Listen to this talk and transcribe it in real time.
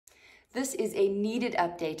This is a needed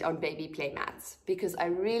update on baby play mats because I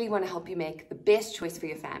really want to help you make the best choice for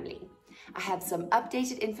your family. I have some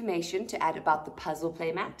updated information to add about the puzzle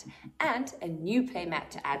playmat and a new playmat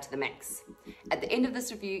to add to the mix. At the end of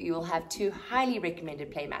this review, you will have 2 highly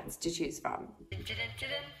recommended playmats to choose from.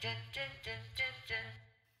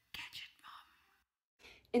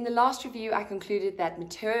 In the last review, I concluded that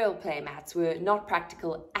material playmats were not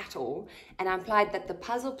practical at all, and I implied that the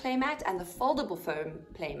puzzle playmat and the foldable foam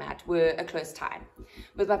playmat were a close tie,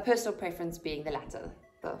 with my personal preference being the latter,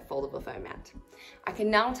 the foldable foam mat. I can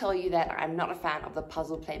now tell you that I'm not a fan of the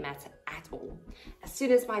puzzle playmats at all. As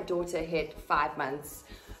soon as my daughter hit 5 months,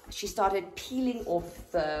 she started peeling off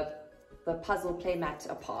the puzzle playmat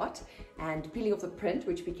apart and peeling off the print,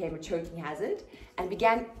 which became a choking hazard, and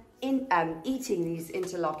began eating these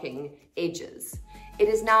interlocking edges. It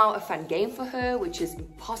is now a fun game for her, which is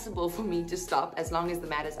impossible for me to stop as long as the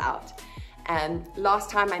mat is out. And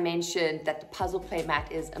last time I mentioned that the puzzle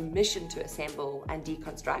playmat is a mission to assemble and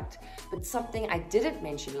deconstruct, but something I didn't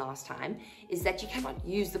mention last time is that you cannot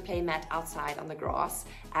use the playmat outside on the grass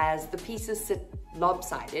as the pieces sit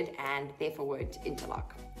lopsided and therefore won't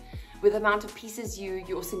interlock. With the amount of pieces you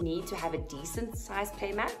also need to have a decent sized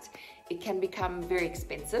playmat, it can become very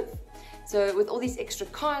expensive. So with all these extra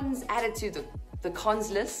cons added to the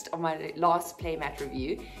cons list of my last playmat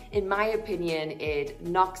review, in my opinion, it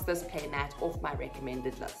knocks this playmat off my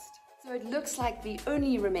recommended list. So it looks like the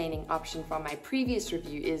only remaining option from my previous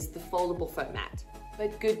review is the foldable foam mat.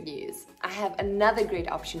 But good news, I have another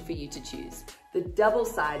great option for you to choose, the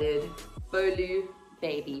double-sided Bolu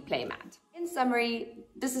baby playmat. In summary,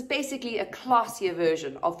 this is basically a classier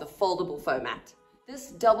version of the foldable foam mat.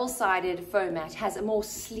 This double-sided foam mat has a more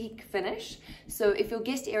sleek finish, so if your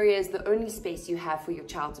guest area is the only space you have for your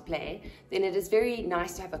child to play, then it is very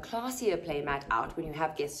nice to have a classier playmat out when you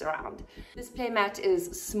have guests around. This playmat is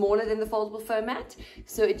smaller than the foldable foam mat,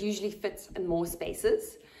 so it usually fits in more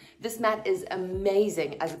spaces. This mat is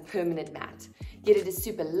amazing as a permanent mat, yet it is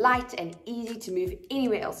super light and easy to move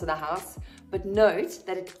anywhere else in the house. But note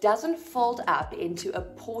that it doesn't fold up into a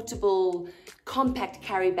portable, compact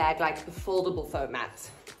carry bag like the foldable foam mat.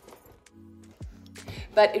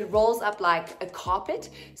 But it rolls up like a carpet,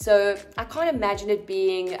 so I can't imagine it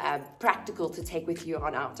being practical to take with you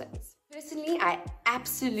on outings. Personally, I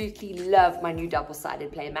absolutely love my new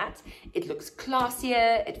double-sided playmat. It looks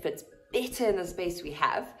classier, it fits better in the space we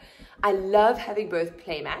have. I love having both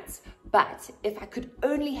playmats, but if I could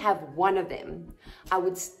only have one of them, I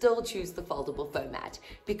would still choose the foldable foam mat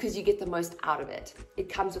because you get the most out of it. It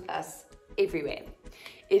comes with us everywhere.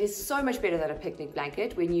 It is so much better than a picnic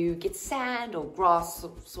blanket. When you get sand or grass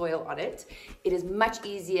or soil on it, it is much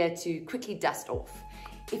easier to quickly dust off.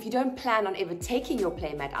 If you don't plan on ever taking your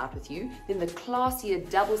playmat out with you, then the classier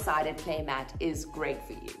double-sided playmat is great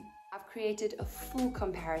for you. I've created a full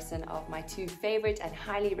comparison of my 2 favorite and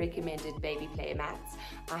highly recommended baby playmats.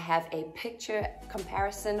 I have a picture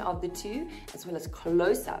comparison of the 2 as well as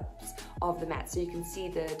close-ups of the mat so you can see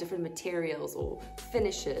the different materials or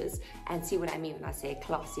finishes and see what I mean when I say a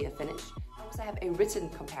classier finish. I also have a written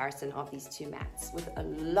comparison of these 2 mats with a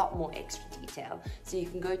lot more extra detail. So you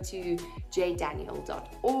can go to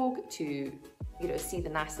jadedaniel.org to see the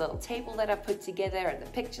nice little table that I put together and the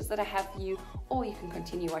pictures that I have for you, or you can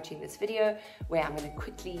continue watching this video where I'm going to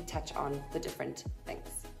quickly touch on the different things.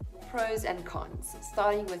 Pros and cons.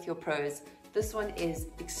 Starting with your pros, this one is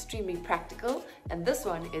extremely practical and this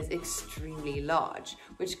one is extremely large,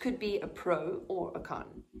 which could be a pro or a con.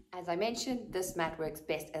 As I mentioned, this mat works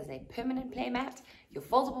best as a permanent playmat. Your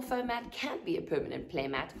foldable foam mat can be a permanent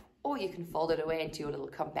playmat, or you can fold it away into your little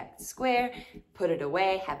compact square, put it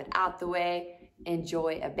away, have it out the way,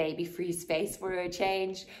 enjoy a baby-free space for a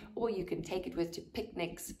change, or you can take it with to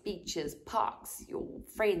picnics, beaches, parks, your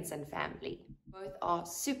friends and family. Both are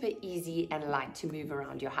super easy and light to move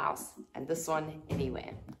around your house, and this one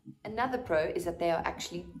anywhere. Another pro is that they are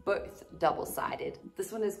actually both double-sided.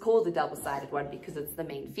 This one is called the double-sided one because it's the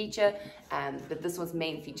main feature, but this one's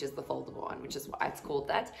main feature is the foldable one, which is why it's called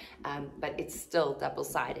that, but it's still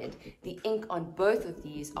double-sided. The ink on both of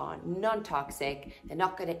these are non-toxic. They're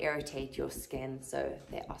not going to irritate your skin, so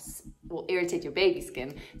they will irritate your baby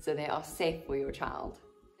skin, so they are safe for your child.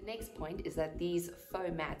 The next point is that these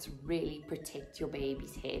foam mats really protect your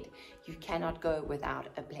baby's head. You cannot go without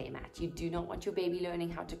a play mat. You do not want your baby learning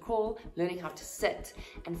how to crawl, learning how to sit,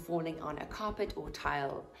 and falling on a carpet or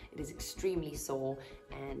tile. It is extremely sore,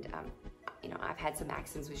 and I've had some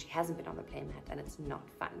accidents where she hasn't been on the playmat and it's not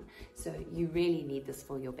fun. So you really need this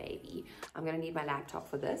for your baby. I'm gonna need my laptop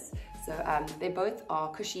for this. So they both are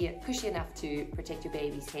cushy enough to protect your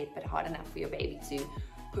baby's head, but hard enough for your baby to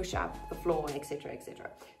push up the floor, etc, etc.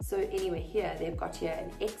 So anyway, here they've got here an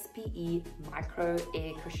XPE micro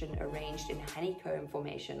air cushion arranged in honeycomb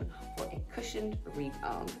formation for a cushioned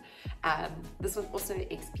rebound. This one's also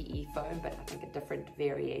XPE foam, but I think a different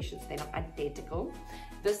variation, so they're not identical.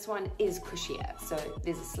 This one is cushier, so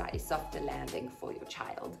there's a slightly softer landing for your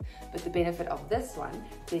child. But the benefit of this one,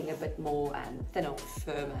 being a bit more thinner or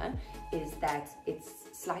firmer, is that it's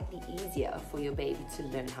slightly easier for your baby to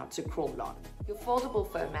learn how to crawl on. Your foldable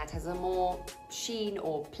foam mat has a more sheen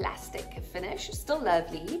or plastic finish, still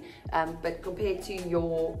lovely, but compared to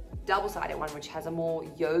your double-sided one, which has a more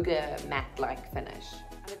yoga mat-like finish.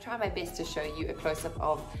 I'm going to try my best to show you a close-up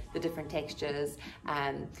of the different textures,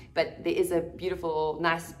 but there is a beautiful,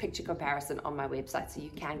 nice picture comparison on my website, so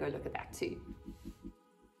you can go look at that too.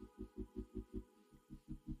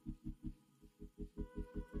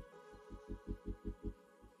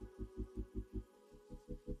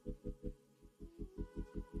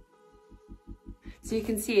 So you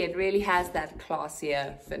can see it really has that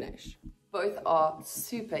classier finish. Both are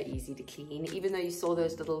super easy to clean. Even though you saw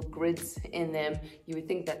those little grids in them, you would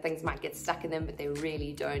think that things might get stuck in them, but they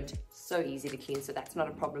really don't. So easy to clean, so that's not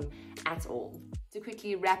a problem at all. To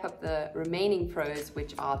quickly wrap up the remaining pros,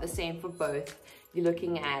 which are the same for both, you're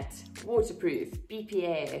looking at waterproof,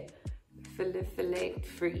 BPA, phthalate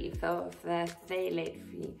free,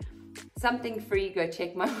 something free, go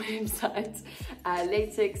check my website.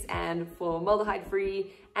 Latex and formaldehyde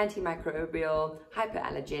free, antimicrobial,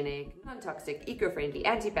 hypoallergenic, non-toxic, eco-friendly,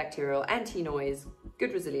 antibacterial, anti-noise,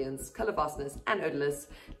 good resilience, color fastness, and odorless.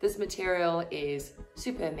 This material is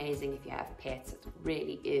super amazing if you have pets. It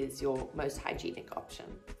really is your most hygienic option.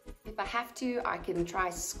 If I have to, I can try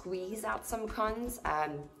squeeze out some cons.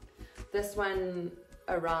 This one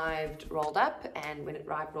arrived rolled up, and when it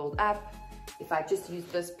arrived rolled up, if I just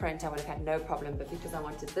used this print, I would have had no problem, but because I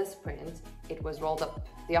wanted this print, it was rolled up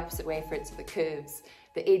the opposite way for it, so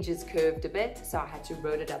the edges curved a bit, so I had to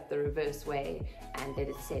roll it up the reverse way and let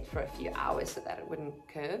it set for a few hours so that it wouldn't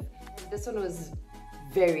curve. This one was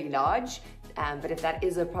very large, but if that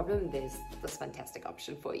is a problem, there's this fantastic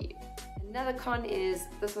option for you. Another con is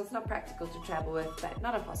this one's not practical to travel with, but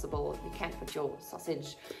not impossible. You can't put your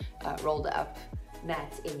sausage rolled up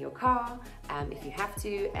mat in your car if you have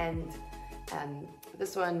to, and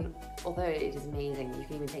this one, although it is amazing, you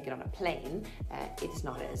can even take it on a plane, it's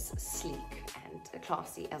not as sleek and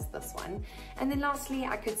classy as this one. And then lastly,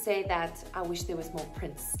 I could say that I wish there was more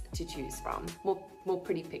prints to choose from, more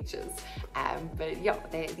pretty pictures. But yeah,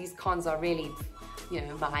 these cons are really,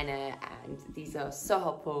 minor, and these are so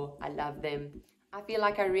helpful. I love them. I feel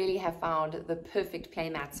like I really have found the perfect play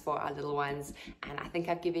mats for our little ones, and I think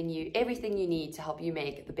I've given you everything you need to help you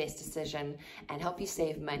make the best decision and help you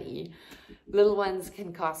save money. Little ones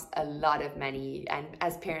can cost a lot of money, and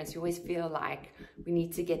as parents, we always feel like we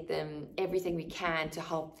need to get them everything we can to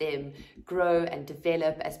help them grow and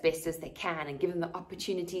develop as best as they can and give them the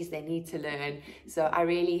opportunities they need to learn. So I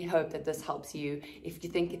really hope that this helps you. If you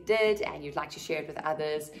think it did and you'd like to share it with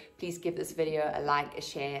others, please give this video a like, a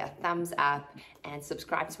share, a thumbs up, and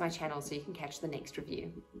subscribe to my channel so you can catch the next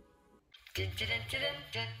review. Gadget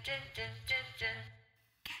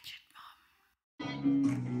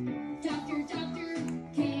Mom.